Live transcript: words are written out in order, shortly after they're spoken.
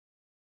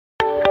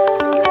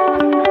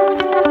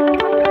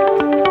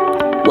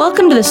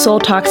Welcome to the Soul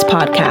Talks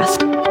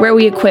podcast, where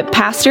we equip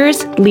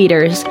pastors,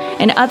 leaders,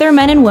 and other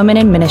men and women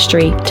in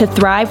ministry to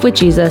thrive with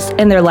Jesus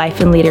in their life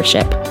and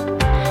leadership.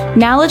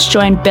 Now let's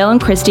join Bill and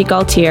Christy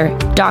Gaultier,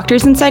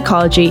 doctors in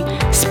psychology,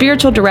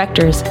 spiritual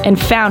directors, and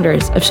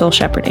founders of Soul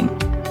Shepherding.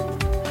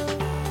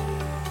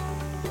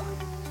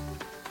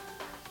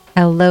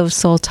 Hello,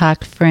 Soul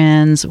Talk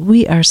friends.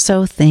 We are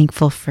so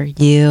thankful for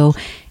you.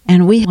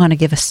 And we want to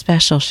give a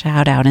special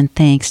shout out and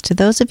thanks to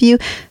those of you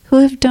who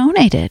have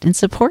donated and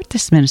support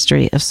this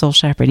ministry of Soul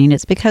Shepherding.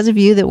 It's because of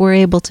you that we're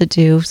able to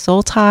do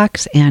Soul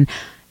Talks and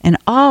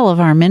all of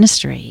our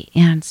ministry.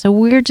 And so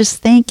we're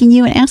just thanking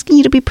you and asking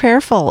you to be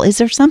prayerful. Is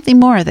there something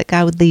more that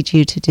God would lead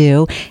you to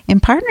do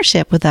in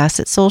partnership with us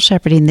at Soul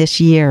Shepherding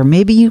this year?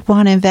 Maybe you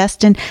want to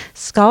invest in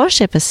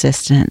scholarship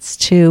assistance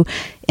to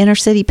inner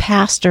city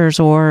pastors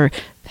or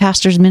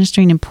pastors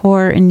ministering in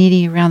poor and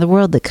needy around the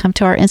world that come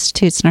to our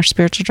institutes and our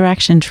spiritual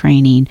direction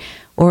training,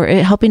 or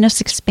helping us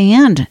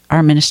expand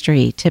our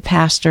ministry to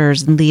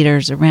pastors and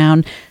leaders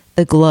around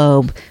the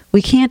globe.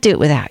 We can't do it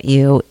without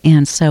you,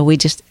 and so we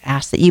just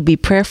ask that you be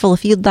prayerful.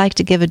 If you'd like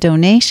to give a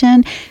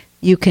donation,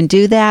 you can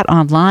do that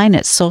online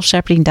at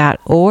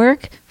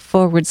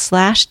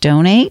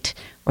soulshepherding.org/donate,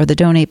 or the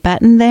donate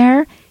button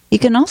there. You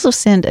can also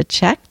send a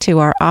check to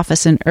our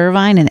office in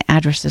Irvine, and the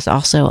address is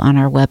also on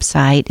our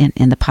website and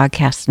in the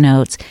podcast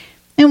notes.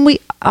 And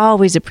we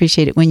always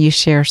appreciate it when you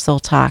share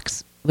Soul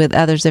Talks with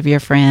others of your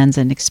friends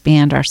and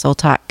expand our Soul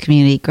Talk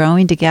community.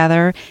 Growing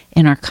together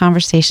in our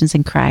conversations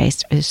in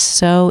Christ is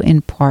so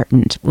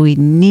important. We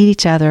need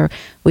each other.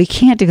 We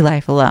can't do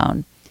life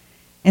alone.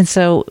 And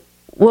so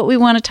what we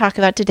want to talk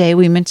about today,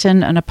 we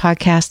mentioned on a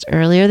podcast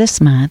earlier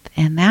this month,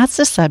 and that's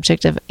the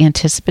subject of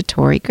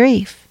anticipatory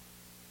grief.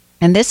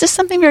 And this is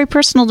something very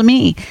personal to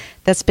me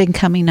that's been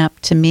coming up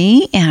to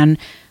me. And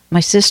my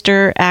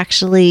sister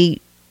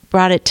actually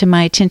brought it to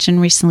my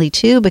attention recently,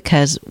 too,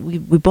 because we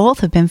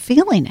both have been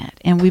feeling it.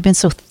 And we've been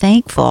so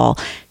thankful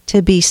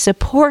to be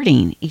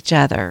supporting each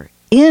other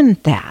in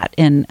that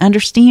and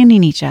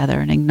understanding each other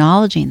and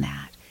acknowledging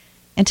that.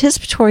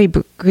 Anticipatory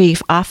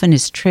grief often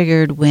is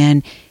triggered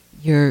when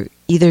you're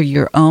either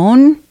your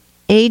own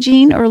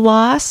aging or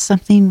loss,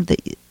 something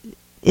that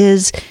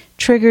is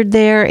triggered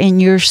there, and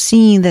you're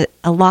seeing that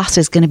a loss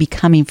is going to be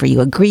coming for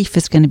you, a grief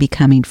is going to be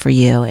coming for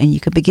you, and you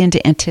can begin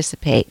to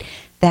anticipate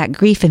that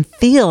grief and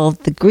feel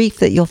the grief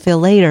that you'll feel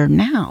later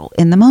now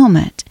in the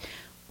moment.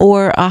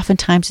 Or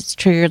oftentimes it's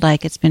triggered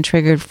like it's been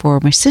triggered for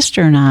my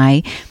sister and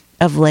I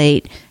of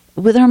late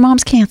with our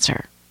mom's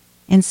cancer,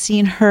 and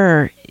seeing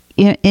her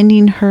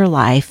ending her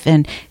life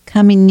and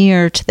coming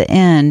near to the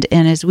end.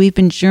 And as we've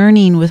been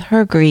journeying with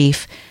her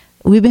grief,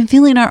 we've been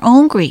feeling our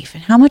own grief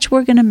and how much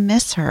we're going to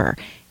miss her,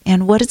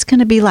 and what it's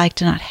going to be like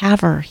to not have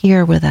her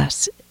here with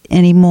us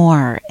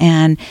anymore.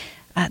 And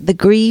the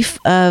grief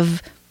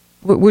of,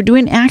 we're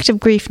doing active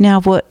grief now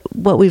of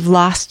what we've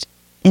lost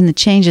in the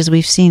changes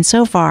we've seen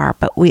so far,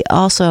 but we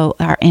also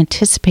are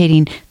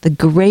anticipating the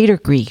greater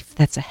grief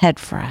that's ahead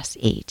for us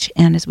each.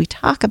 And as we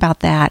talk about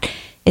that,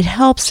 it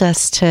helps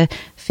us to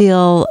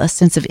feel a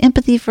sense of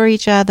empathy for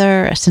each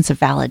other, a sense of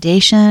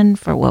validation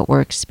for what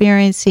we're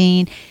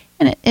experiencing.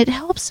 And it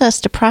helps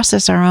us to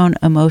process our own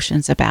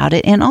emotions about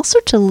it, and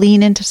also to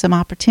lean into some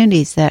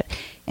opportunities that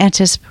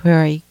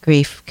anticipatory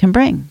grief can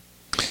bring.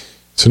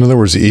 So in other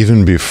words,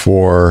 even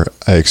before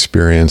I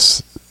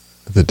experience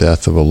the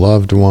death of a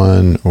loved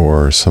one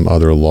or some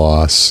other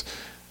loss,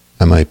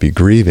 I might be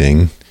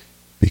grieving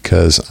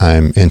because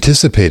I'm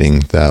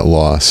anticipating that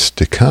loss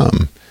to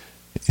come.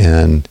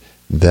 And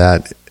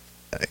that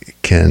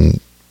can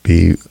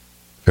be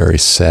very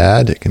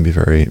sad. It can be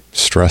very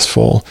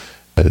stressful.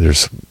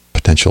 There's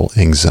potential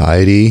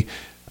anxiety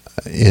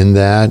in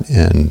that,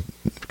 and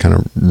kind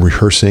of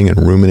rehearsing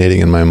and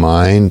ruminating in my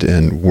mind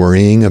and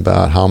worrying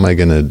about how am I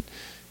going to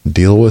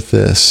deal with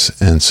this.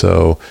 And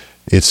so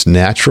it's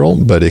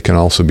natural, but it can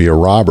also be a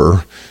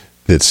robber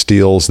that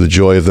steals the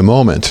joy of the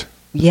moment.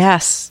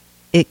 Yes,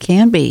 it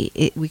can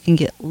be. We can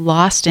get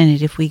lost in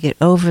it if we get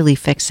overly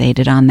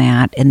fixated on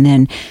that and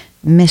then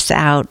miss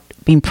out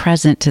being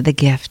present to the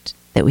gift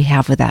that we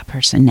have with that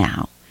person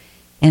now.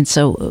 And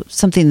so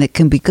something that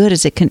can be good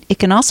is it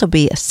can also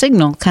be a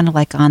signal, kind of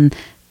like on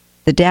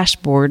the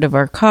dashboard of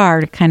our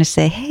car, to kind of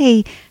say,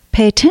 hey,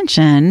 pay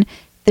attention,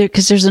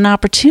 because there's an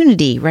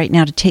opportunity right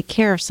now to take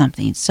care of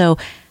something. So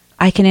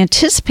I can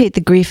anticipate the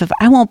grief of,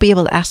 I won't be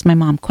able to ask my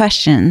mom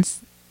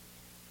questions,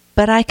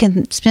 but I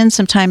can spend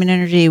some time and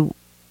energy,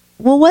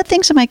 well, what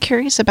things am I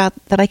curious about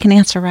that I can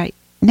answer right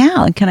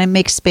now? And can I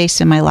make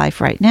space in my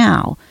life right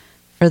now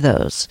for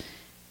those?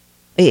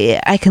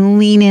 I can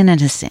lean in a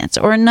sense.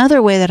 Or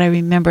another way that I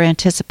remember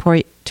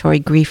anticipatory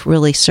grief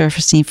really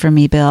surfacing for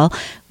me, Bill,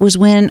 was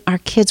when our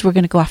kids were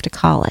going to go off to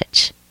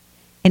college.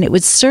 And it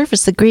would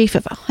surface the grief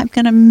of, oh, I'm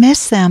going to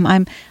miss them.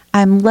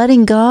 I'm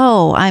letting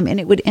go. And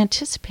it would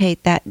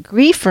anticipate that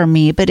grief for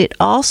me, but it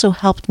also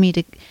helped me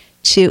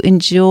to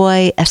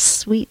enjoy a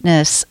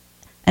sweetness,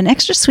 an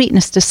extra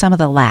sweetness to some of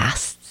the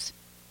lasts,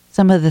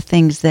 some of the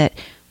things that,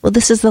 well,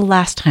 this is the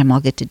last time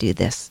I'll get to do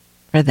this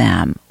for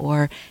them,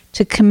 or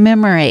to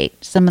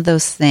commemorate some of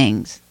those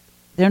things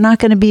They're not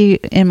going to be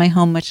in my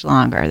home much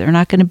longer. They're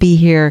not going to be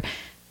here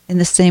in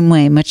the same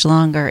way much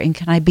longer. And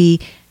can I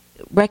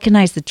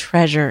recognize the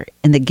treasure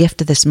and the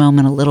gift of this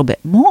moment a little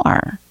bit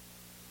more?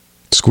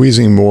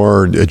 Squeezing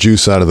more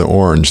juice out of the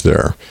orange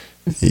there.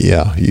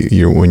 Yeah,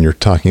 when you're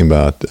talking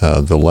about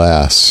the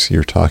last,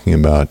 you're talking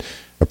about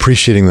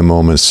appreciating the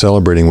moment,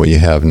 celebrating what you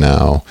have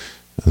now.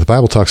 The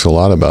Bible talks a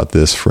lot about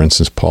this. For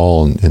instance,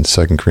 Paul in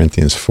 2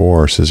 Corinthians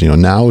 4 says,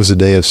 now is the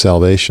day of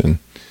salvation.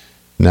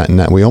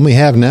 Not, we only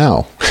have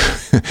now.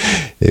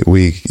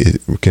 We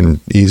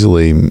can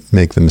easily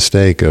make the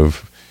mistake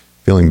of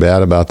feeling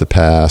bad about the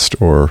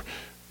past or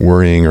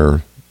worrying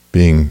or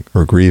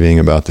grieving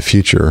about the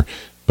future.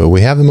 But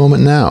we have the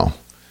moment now.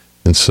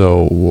 And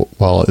so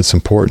while it's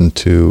important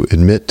to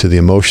admit to the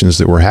emotions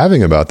that we're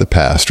having about the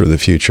past or the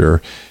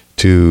future,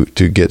 to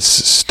get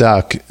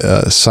stuck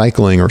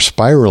cycling or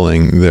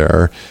spiraling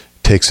there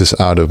takes us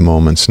out of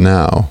moments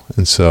now.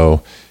 And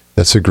so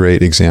that's a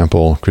great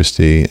example,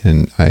 Christy,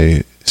 and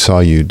I saw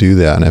you do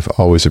that, and I've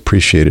always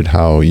appreciated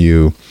how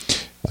you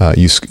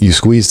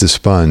squeeze the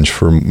sponge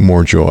for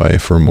more joy,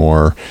 for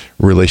more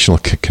relational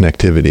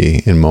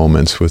connectivity in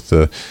moments with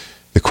the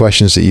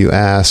questions that you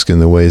ask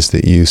and the ways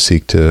that you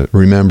seek to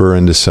remember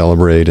and to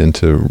celebrate and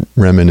to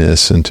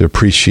reminisce and to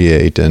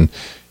appreciate and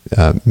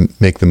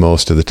make the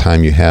most of the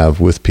time you have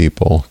with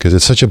people, because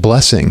it's such a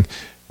blessing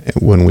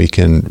when we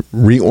can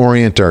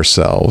reorient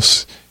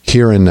ourselves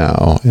here and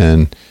now.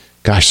 And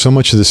gosh, so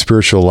much of the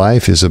spiritual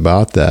life is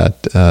about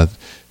that.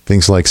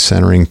 Things like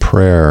centering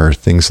prayer,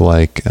 things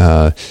like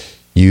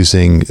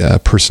using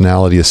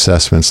personality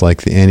assessments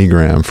like the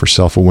Enneagram for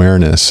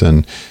self-awareness.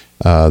 And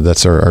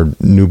that's our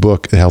new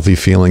book, Healthy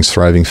Feelings,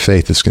 Thriving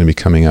Faith, that's going to be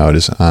coming out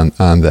is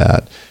on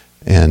that.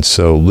 And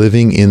so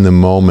living in the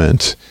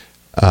moment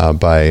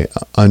by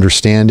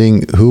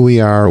understanding who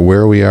we are,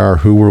 where we are,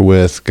 who we're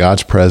with,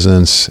 God's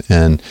presence,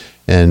 and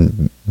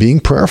being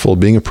prayerful,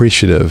 being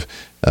appreciative.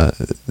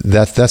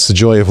 That's the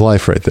joy of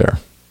life right there.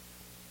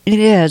 It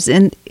is.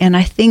 And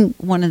I think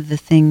one of the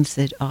things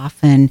that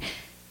often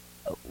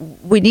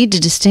we need to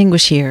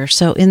distinguish here.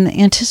 So in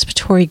the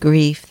anticipatory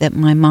grief that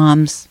my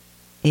mom's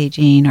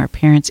aging, our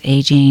parents'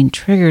 aging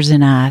triggers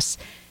in us,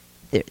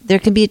 there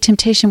can be a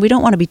temptation. We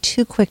don't want to be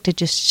too quick to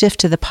just shift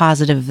to the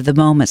positive of the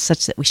moment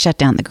such that we shut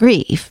down the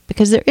grief,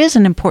 because there is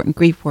an important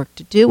grief work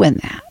to do in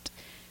that.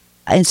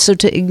 And so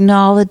to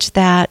acknowledge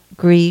that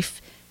grief,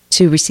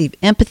 to receive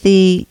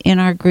empathy in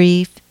our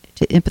grief,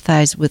 to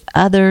empathize with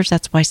others.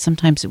 That's why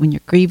sometimes when you're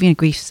grieving,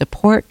 grief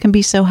support can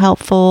be so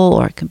helpful,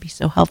 or it can be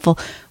so helpful.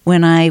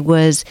 When I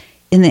was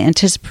in the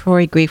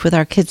anticipatory grief with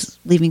our kids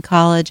leaving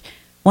college,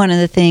 one of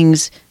the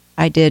things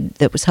I did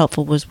that was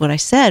helpful was what I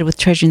said with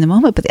treasuring the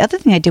moment. But the other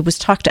thing I did was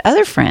talk to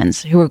other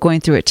friends who were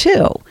going through it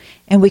too.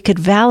 And we could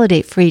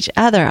validate for each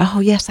other, oh,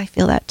 yes, I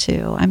feel that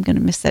too. I'm going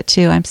to miss that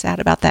too. I'm sad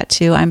about that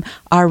too. I'm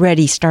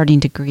already starting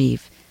to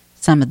grieve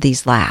some of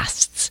these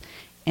lasts.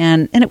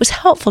 And it was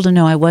helpful to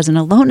know I wasn't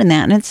alone in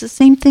that. And it's the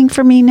same thing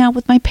for me now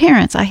with my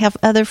parents. I have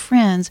other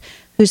friends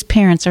whose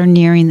parents are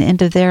nearing the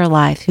end of their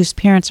life, whose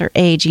parents are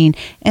aging,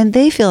 and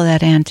they feel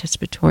that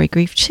anticipatory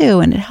grief too.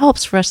 And it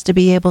helps for us to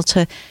be able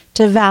to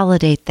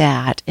validate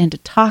that and to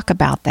talk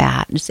about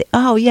that and say,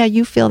 oh, yeah,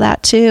 you feel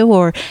that too.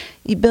 Or,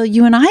 Bill,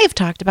 you and I have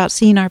talked about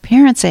seeing our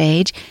parents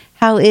age,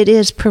 how it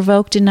is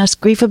provoked in us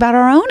grief about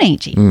our own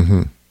aging.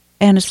 Mm-hmm.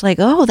 And it's like,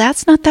 oh,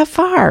 that's not that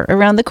far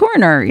around the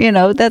corner.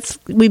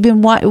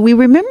 We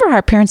remember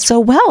our parents so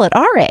well at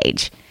our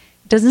age.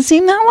 It doesn't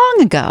seem that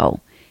long ago.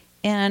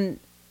 And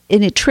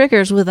it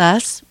triggers with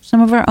us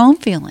some of our own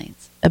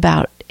feelings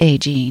about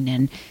aging.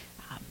 And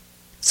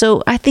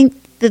so I think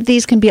that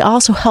these can be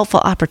also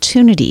helpful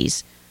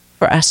opportunities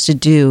for us to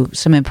do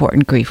some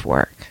important grief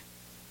work.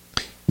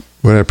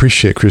 What I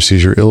appreciate, Christy,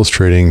 is you're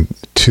illustrating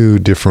two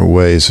different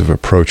ways of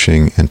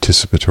approaching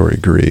anticipatory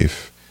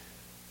grief.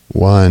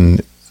 One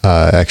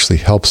actually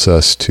helps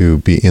us to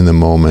be in the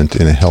moment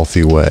in a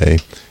healthy way,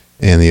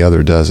 and the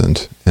other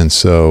doesn't. And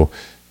so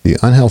the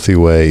unhealthy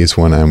way is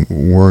when I'm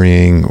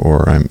worrying,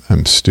 or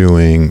I'm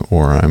stewing,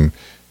 or I'm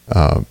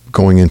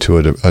going into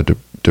a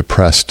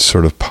depressed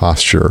sort of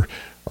posture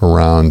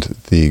around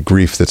the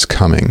grief that's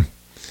coming.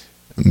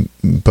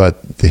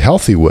 But the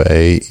healthy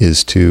way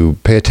is to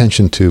pay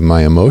attention to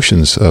my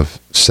emotions of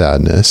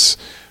sadness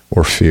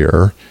or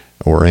fear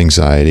or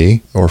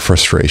anxiety or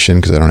frustration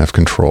because I don't have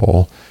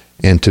control,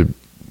 and to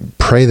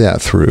pray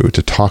that through,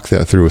 to talk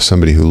that through with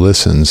somebody who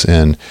listens.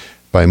 And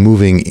by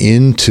moving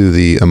into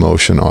the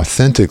emotion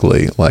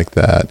authentically like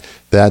that,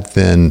 that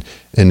then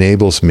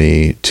enables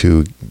me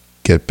to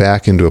get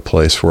back into a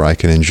place where I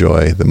can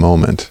enjoy the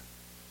moment.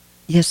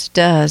 Yes, it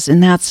does.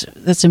 And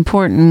that's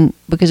important,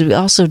 because we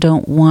also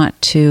don't want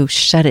to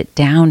shut it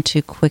down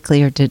too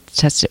quickly or to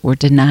test it. We're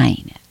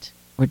denying it.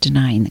 We're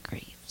denying the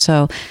grief.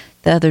 So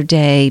the other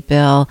day,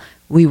 Bill,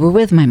 we were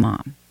with my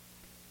mom.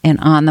 And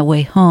on the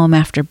way home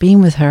after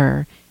being with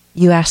her,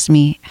 you asked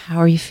me, how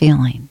are you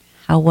feeling?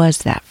 How was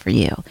that for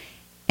you?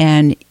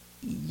 And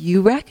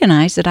you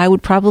recognized that I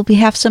would probably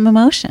have some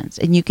emotions.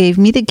 And you gave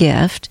me the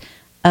gift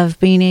of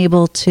being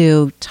able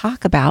to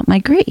talk about my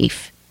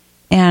grief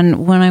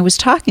And when I was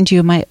talking to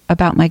you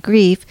about my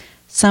grief,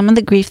 some of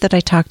the grief that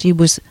I talked to you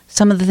was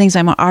some of the things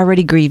I'm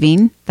already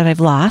grieving that I've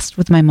lost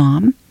with my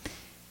mom.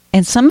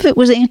 And some of it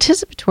was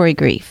anticipatory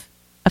grief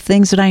of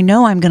things that I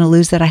know I'm going to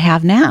lose that I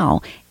have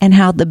now, and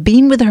how the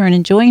being with her and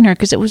enjoying her,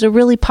 because it was a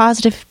really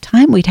positive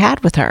time we'd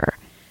had with her.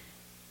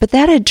 But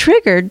that had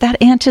triggered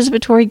that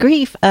anticipatory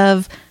grief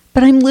of,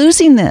 but I'm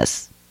losing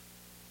this.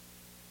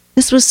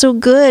 This was so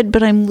good,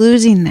 but I'm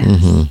losing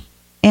this. Mm-hmm.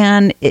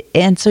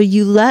 And so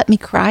you let me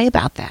cry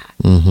about that.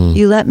 Mm-hmm.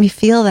 You let me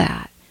feel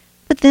that.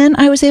 But then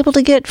I was able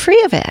to get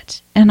free of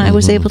it. And I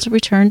was able to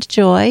return to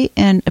joy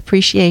and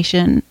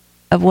appreciation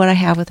of what I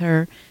have with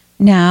her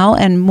now,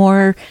 and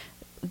more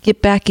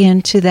get back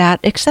into that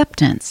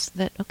acceptance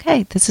that,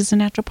 okay, this is a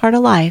natural part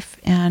of life.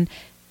 And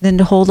then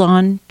to hold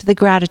on to the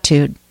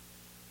gratitude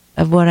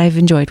of what I've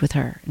enjoyed with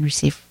her and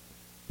received.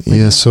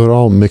 Yeah, so it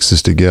all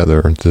mixes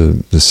together,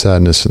 the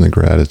sadness and the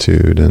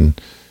gratitude, and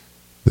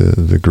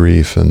the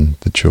grief and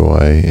the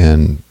joy.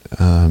 And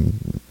the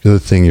other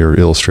thing you're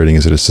illustrating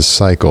is that it's a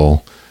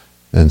cycle.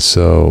 And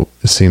so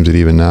it seems that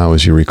even now,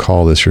 as you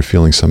recall this, you're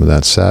feeling some of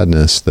that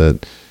sadness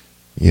that,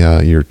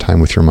 yeah, your time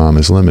with your mom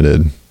is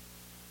limited.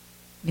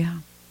 Yeah.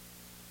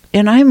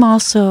 And I'm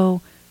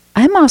also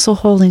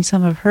holding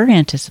some of her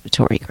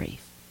anticipatory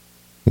grief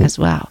as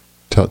well.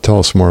 Tell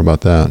us more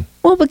about that.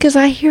 Well, because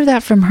I hear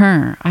that from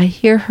her. I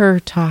hear her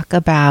talk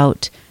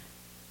about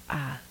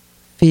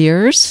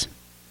fears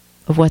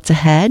of what's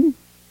ahead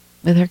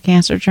with her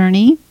cancer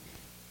journey,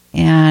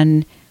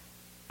 and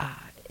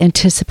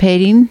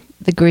anticipating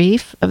the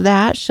grief of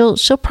that.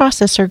 She'll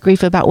process her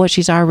grief about what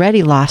she's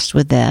already lost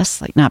with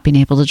this, like not being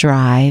able to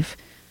drive,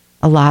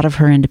 a lot of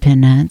her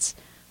independence.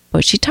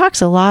 But she talks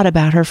a lot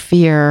about her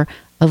fear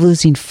of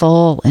losing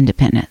full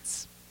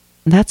independence.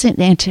 And that's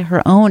into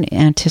her own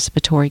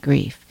anticipatory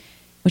grief.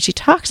 When she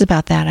talks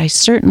about that, I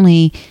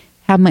certainly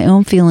have my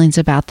own feelings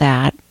about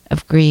that,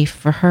 of grief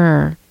for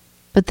her.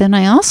 But then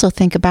I also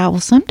think about, well,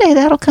 someday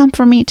that'll come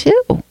for me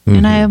too. Mm-hmm.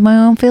 And I have my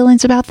own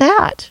feelings about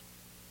that.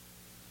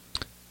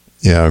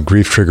 Yeah,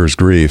 grief triggers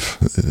grief.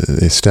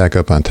 They stack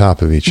up on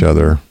top of each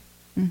other.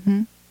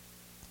 Mm-hmm.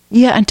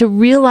 Yeah, and to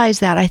realize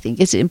that, I think,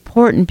 is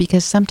important,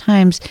 because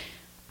sometimes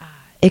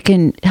it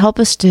can help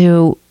us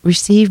to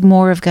receive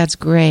more of God's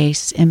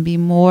grace and be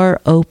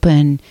more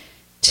open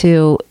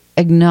to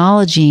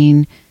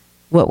acknowledging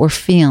what we're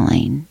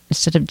feeling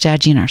instead of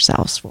judging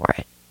ourselves for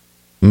it.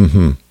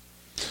 Mm-hmm.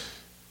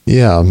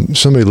 Yeah,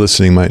 somebody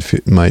listening might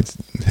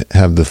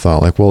have the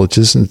thought, like, well,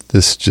 isn't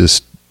this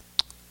just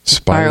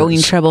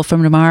borrowing trouble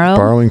from tomorrow?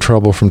 Borrowing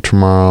trouble from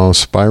tomorrow,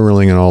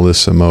 spiraling in all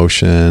this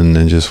emotion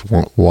and just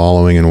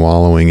wallowing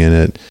in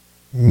it.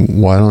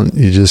 Why don't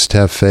you just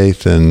have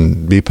faith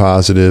and be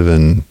positive,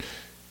 and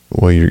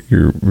well,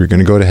 you're going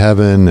to go to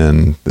heaven,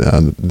 and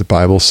the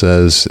Bible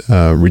says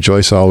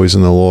rejoice always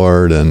in the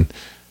Lord. And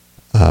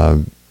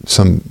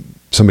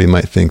somebody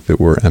might think that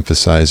we're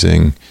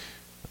emphasizing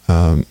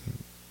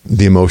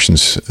the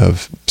emotions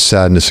of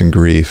sadness and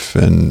grief,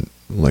 and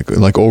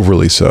like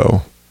overly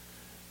so.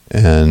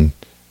 And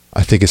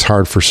I think it's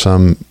hard for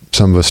some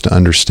of us to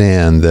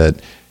understand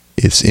that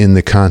it's in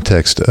the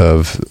context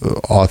of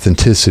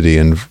authenticity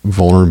and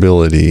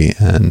vulnerability,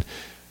 and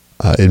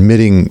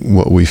admitting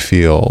what we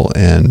feel,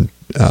 and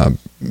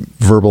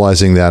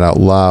verbalizing that out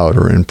loud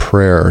or in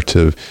prayer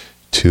to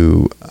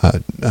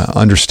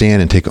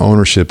understand and take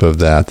ownership of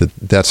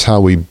that's how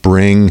we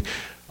bring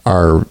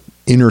our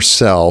inner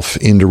self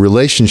into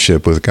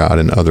relationship with God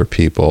and other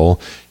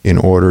people in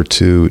order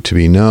to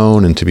be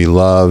known and to be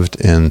loved.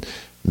 And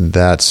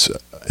that's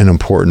an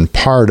important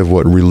part of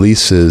what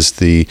releases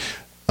the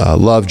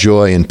love,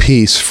 joy, and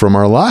peace from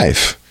our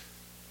life.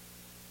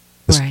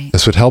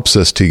 That's what helps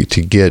us to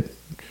get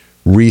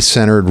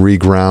recentered,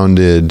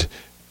 regrounded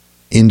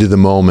into the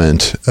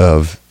moment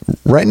of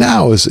right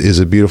now is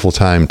a beautiful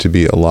time to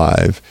be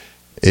alive.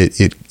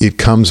 It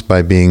comes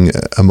by being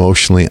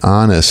emotionally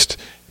honest,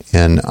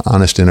 and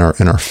honest in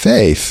our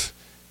faith.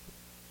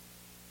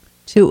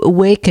 To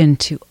awaken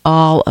to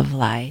all of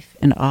life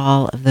and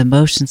all of the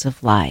emotions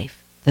of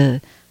life,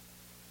 the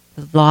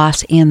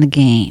loss and the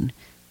gain.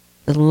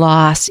 The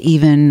loss,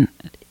 even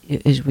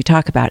as we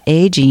talk about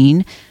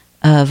aging,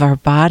 of our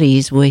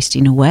bodies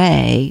wasting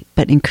away,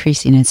 but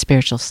increasing in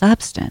spiritual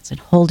substance, and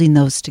holding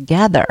those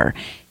together.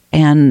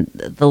 And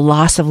the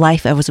loss of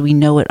life as we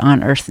know it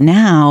on earth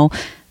now,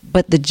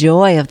 but the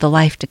joy of the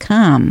life to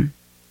come.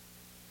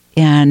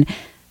 And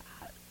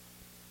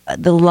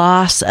the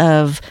loss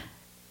of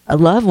a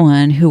loved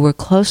one who we're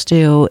close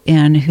to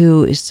and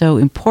who is so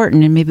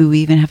important, and maybe we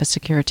even have a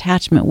secure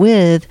attachment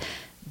with,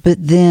 but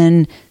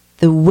then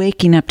the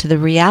waking up to the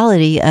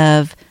reality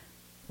of,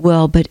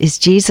 well, but is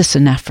Jesus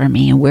enough for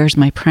me, and where's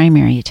my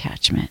primary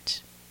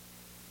attachment?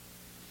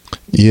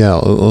 Yeah,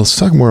 let's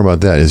talk more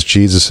about that. Is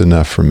Jesus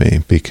enough for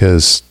me?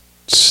 Because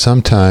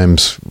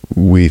sometimes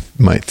we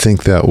might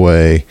think that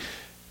way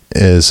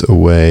as a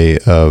way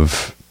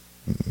of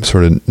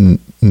sort of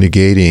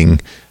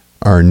negating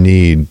our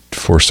need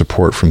for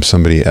support from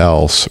somebody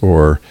else,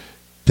 or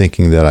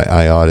thinking that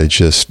I ought to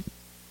just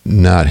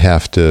not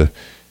have to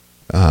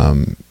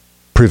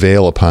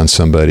prevail upon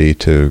somebody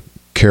to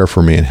care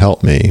for me and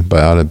help me, but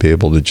I ought to be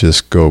able to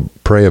just go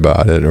pray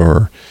about it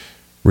or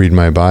read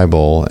my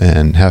Bible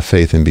and have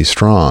faith and be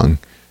strong.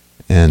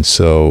 And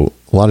so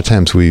a lot of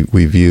times we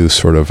view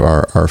sort of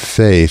our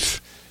faith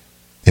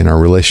in our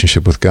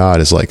relationship with God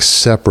as like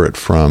separate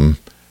from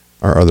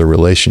our other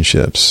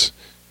relationships.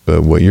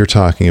 But what you're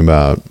talking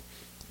about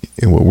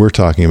and what we're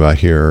talking about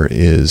here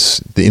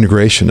is the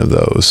integration of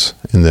those,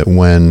 and that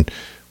when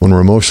we're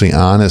emotionally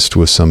honest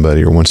with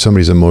somebody, or when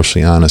somebody's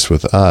emotionally honest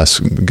with us,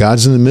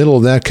 God's in the middle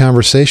of that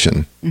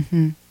conversation.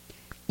 Mm-hmm.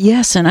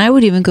 Yes, and I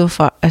would even go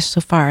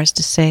so far as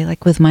to say,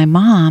 like with my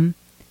mom,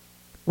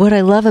 what I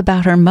love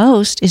about her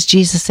most is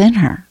Jesus in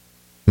her,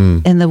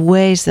 and the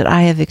ways that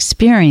I have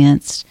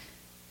experienced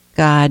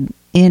God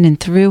in and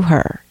through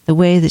her, the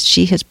way that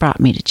she has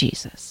brought me to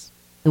Jesus,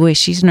 the way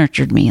she's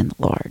nurtured me in the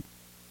Lord.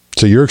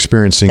 So you're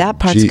experiencing that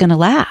part's going to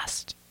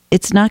last.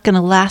 It's not going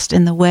to last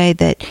in the way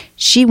that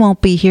she won't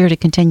be here to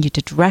continue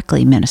to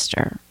directly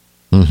minister.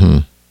 Mm-hmm.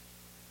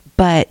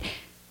 But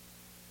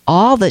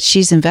all that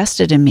she's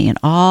invested in me and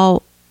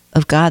all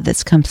of God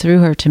that's come through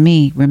her to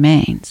me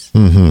remains.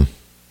 Mm-hmm.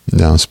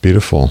 No, it's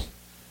beautiful.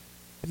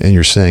 And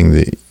you're saying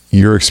that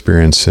you're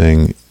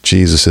experiencing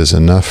Jesus is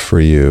enough for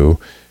you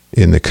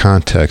in the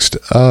context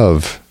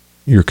of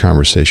your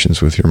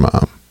conversations with your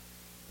mom.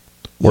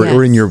 Or, yes.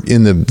 or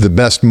in the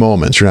best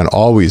moments. You're not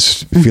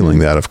always feeling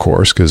that, of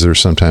course, because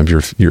there's sometimes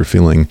you're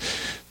feeling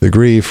the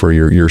grief, or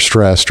you're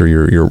stressed, or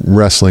you're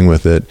wrestling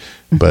with it.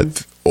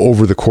 But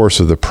over the course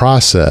of the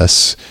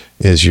process,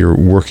 as you're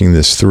working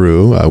this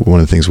through,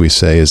 one of the things we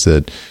say is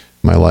that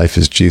my life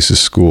is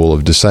Jesus' school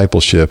of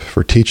discipleship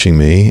for teaching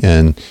me,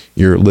 and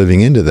you're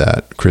living into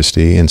that,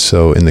 Christy. And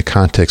so in the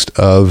context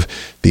of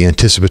the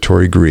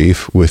anticipatory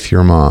grief with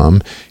your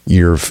mom,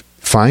 you're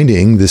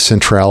finding the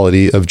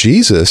centrality of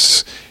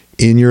Jesus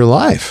in your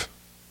life.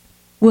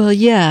 Well,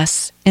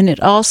 yes. And it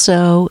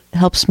also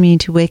helps me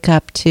to wake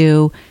up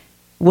to,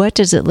 what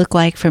does it look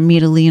like for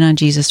me to lean on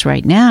Jesus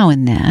right now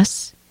in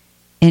this?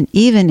 And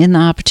even in the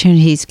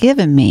opportunity he's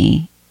given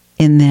me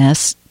in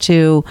this,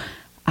 to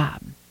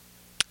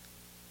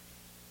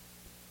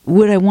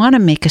would I want to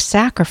make a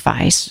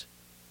sacrifice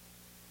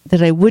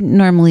that I wouldn't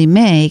normally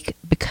make,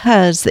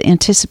 because the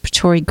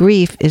anticipatory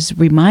grief is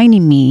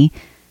reminding me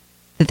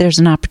that there's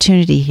an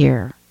opportunity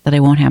here that I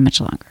won't have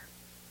much longer.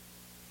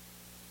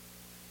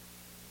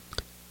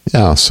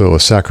 Yeah, so a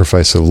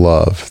sacrifice of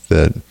love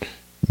that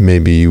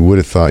maybe you would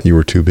have thought you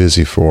were too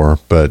busy for,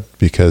 but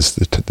because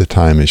the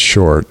time is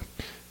short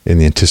and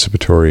the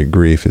anticipatory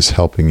grief is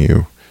helping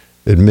you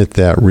admit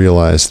that,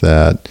 realize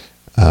that,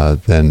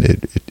 then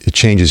it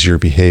changes your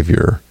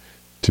behavior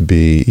to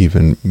be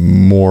even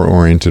more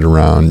oriented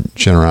around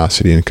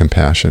generosity and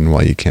compassion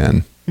while you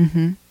can.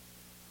 Mm-hmm.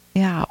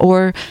 Yeah,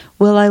 or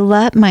will I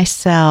let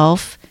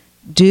myself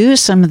do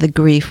some of the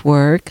grief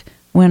work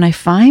when I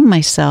find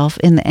myself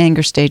in the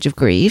anger stage of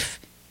grief,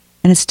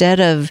 and instead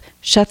of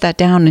shut that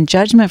down in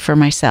judgment for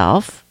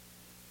myself,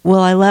 will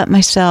I let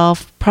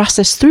myself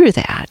process through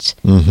that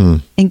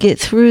and get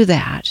through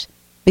that?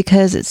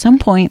 Because at some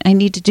point I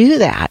need to do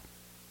that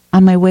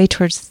on my way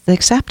towards the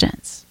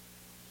acceptance.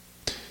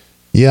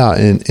 Yeah,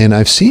 and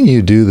I've seen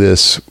you do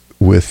this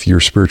with your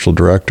spiritual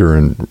director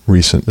in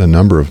a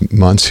number of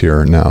months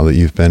here now that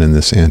you've been in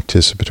this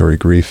anticipatory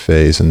grief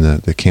phase and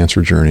the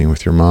cancer journey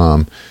with your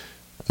mom.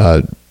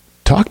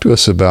 Talk to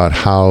us about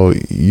how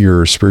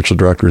your spiritual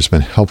director has been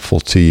helpful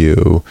to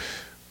you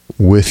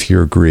with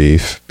your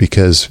grief,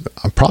 because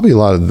probably a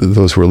lot of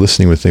those who are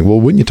listening would think, well,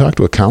 wouldn't you talk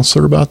to a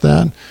counselor about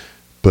that?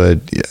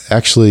 But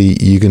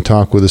actually, you can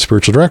talk with a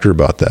spiritual director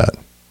about that.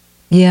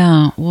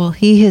 Yeah, well,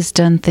 he has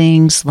done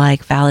things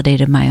like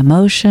validated my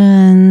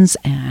emotions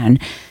and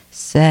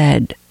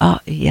said, oh,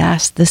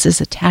 yes, this is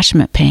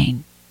attachment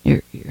pain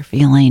you're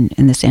feeling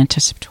in this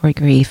anticipatory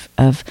grief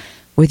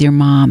with your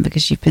mom,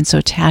 because you've been so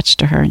attached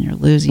to her and you're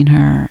losing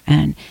her,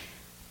 and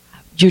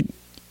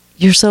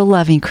you're so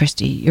loving,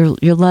 Christy.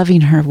 You're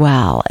loving her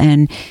well,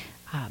 and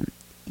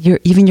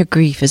even your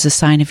grief is a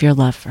sign of your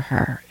love for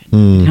her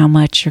and how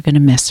much you're going to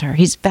miss her.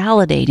 He's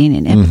validating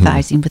and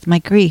empathizing with my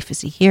grief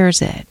as he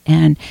hears it,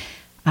 and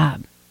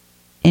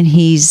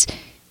he's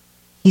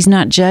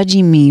not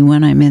judging me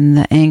when I'm in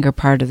the anger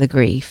part of the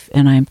grief,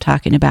 and I'm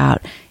talking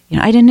about,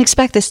 I didn't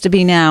expect this to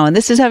be now, and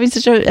this is having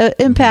such an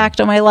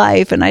impact on my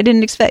life, and I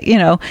didn't expect,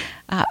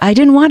 I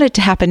didn't want it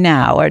to happen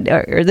now, or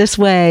this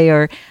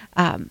way,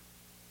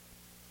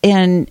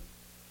 and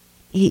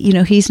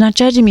he's not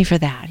judging me for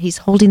that. He's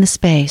holding the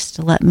space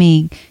to let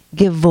me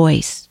give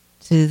voice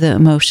to the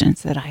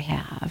emotions that I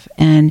have,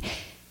 and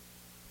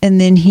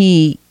then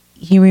he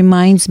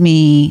reminds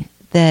me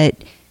that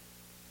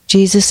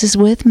Jesus is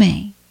with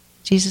me.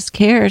 Jesus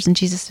cares, and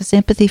Jesus has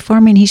empathy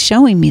for me, and he's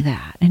showing me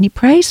that, and he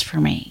prays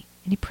for me.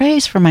 And he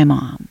prays for my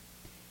mom.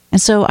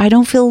 And so I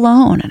don't feel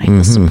alone, and I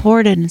feel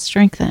supported and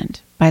strengthened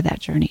by that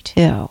journey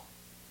too.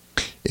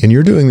 And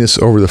you're doing this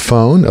over the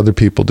phone. Other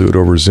people do it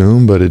over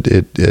Zoom, but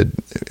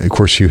of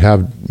course, you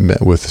have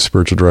met with the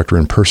spiritual director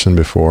in person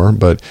before,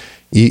 but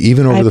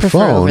even over the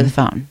phone. Over the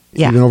phone.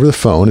 Yeah. Even over the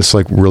phone, it's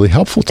like really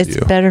helpful to you.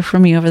 It's better for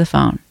me over the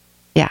phone.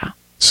 Yeah.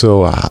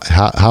 So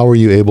how are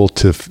you able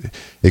to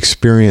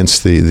experience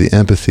the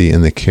empathy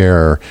and the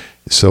care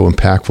so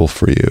impactful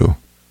for you?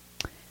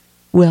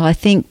 Well, I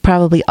think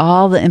probably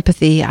all the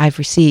empathy I've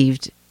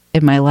received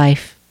in my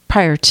life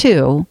prior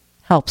to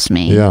helps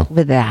me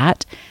with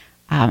that.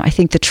 I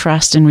think the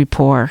trust and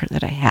rapport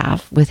that I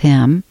have with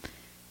him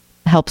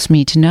helps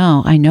me to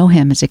know I know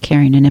him as a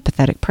caring and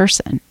empathetic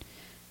person,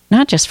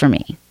 not just for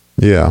me.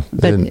 Yeah.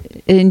 But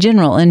in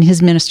general, in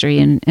his ministry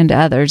and to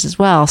others as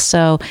well.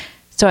 So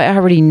I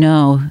already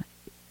know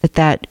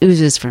that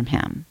oozes from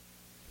him.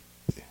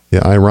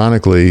 Yeah,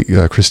 ironically,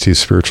 Christy's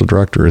spiritual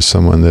director is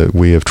someone that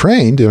we have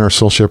trained in our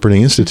Soul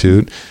Shepherding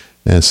Institute.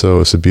 And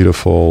so it's a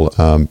beautiful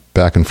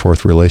back and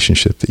forth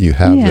relationship that you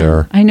have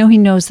there. I know he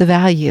knows the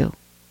value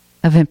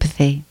of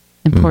empathy,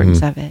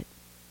 importance of it.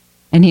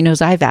 And he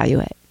knows I value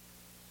it.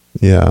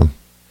 Yeah.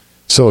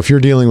 So if you're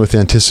dealing with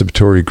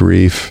anticipatory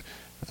grief,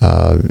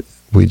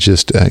 we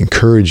just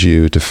encourage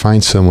you to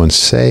find someone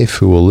safe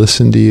who will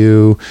listen to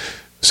you,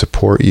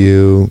 support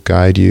you,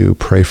 guide you,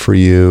 pray for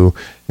you.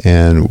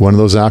 And one of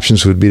those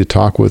options would be to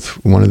talk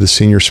with one of the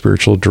senior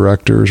spiritual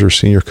directors or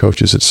senior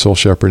coaches at Soul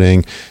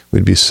Shepherding.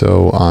 We'd be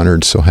so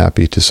honored, so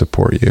happy to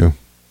support you.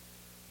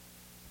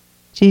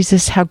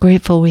 Jesus, how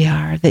grateful we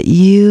are that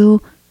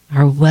you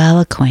are well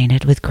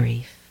acquainted with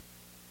grief.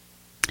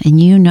 And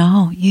you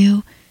know,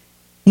 you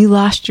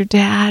lost your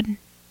dad.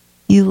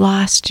 You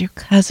lost your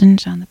cousin,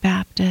 John the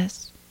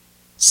Baptist.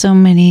 So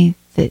many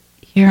that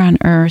here on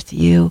earth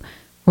you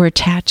were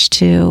attached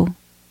to.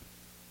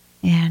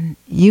 And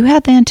you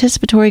had the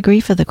anticipatory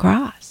grief of the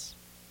cross.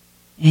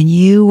 And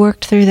you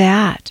worked through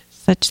that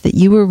such that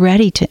you were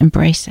ready to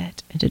embrace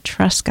it and to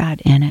trust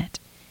God in it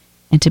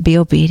and to be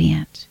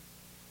obedient.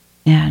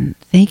 And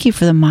thank you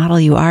for the model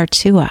you are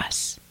to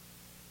us.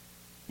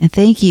 And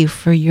thank you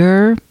for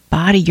your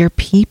body, your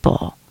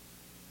people,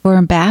 who are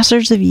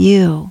ambassadors of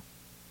you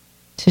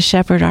to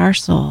shepherd our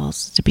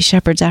souls, to be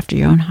shepherds after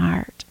your own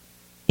heart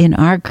in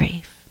our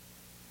grief.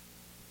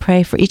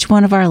 Pray for each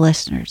one of our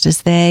listeners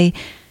as they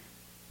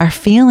are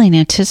feeling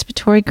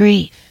anticipatory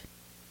grief,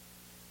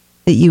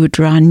 that you would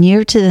draw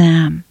near to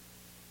them,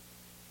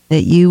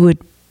 that you would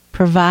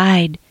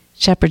provide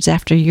shepherds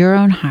after your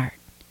own heart,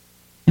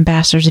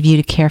 ambassadors of you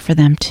to care for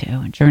them too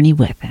and journey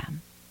with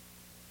them,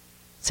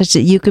 such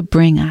that you could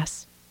bring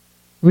us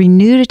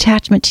renewed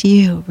attachment to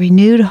you,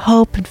 renewed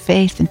hope and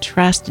faith and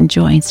trust and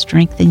joy and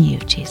strength in you,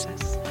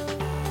 Jesus.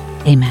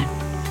 Amen.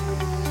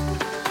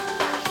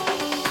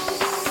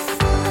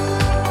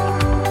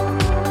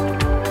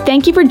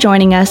 Thank you for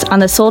joining us on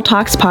the Soul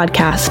Talks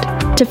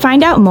podcast. To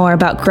find out more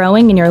about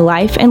growing in your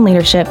life and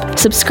leadership,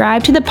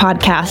 subscribe to the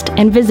podcast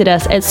and visit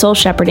us at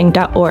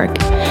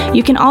soulshepherding.org.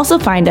 You can also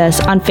find us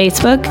on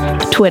Facebook,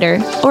 Twitter,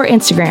 or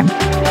Instagram.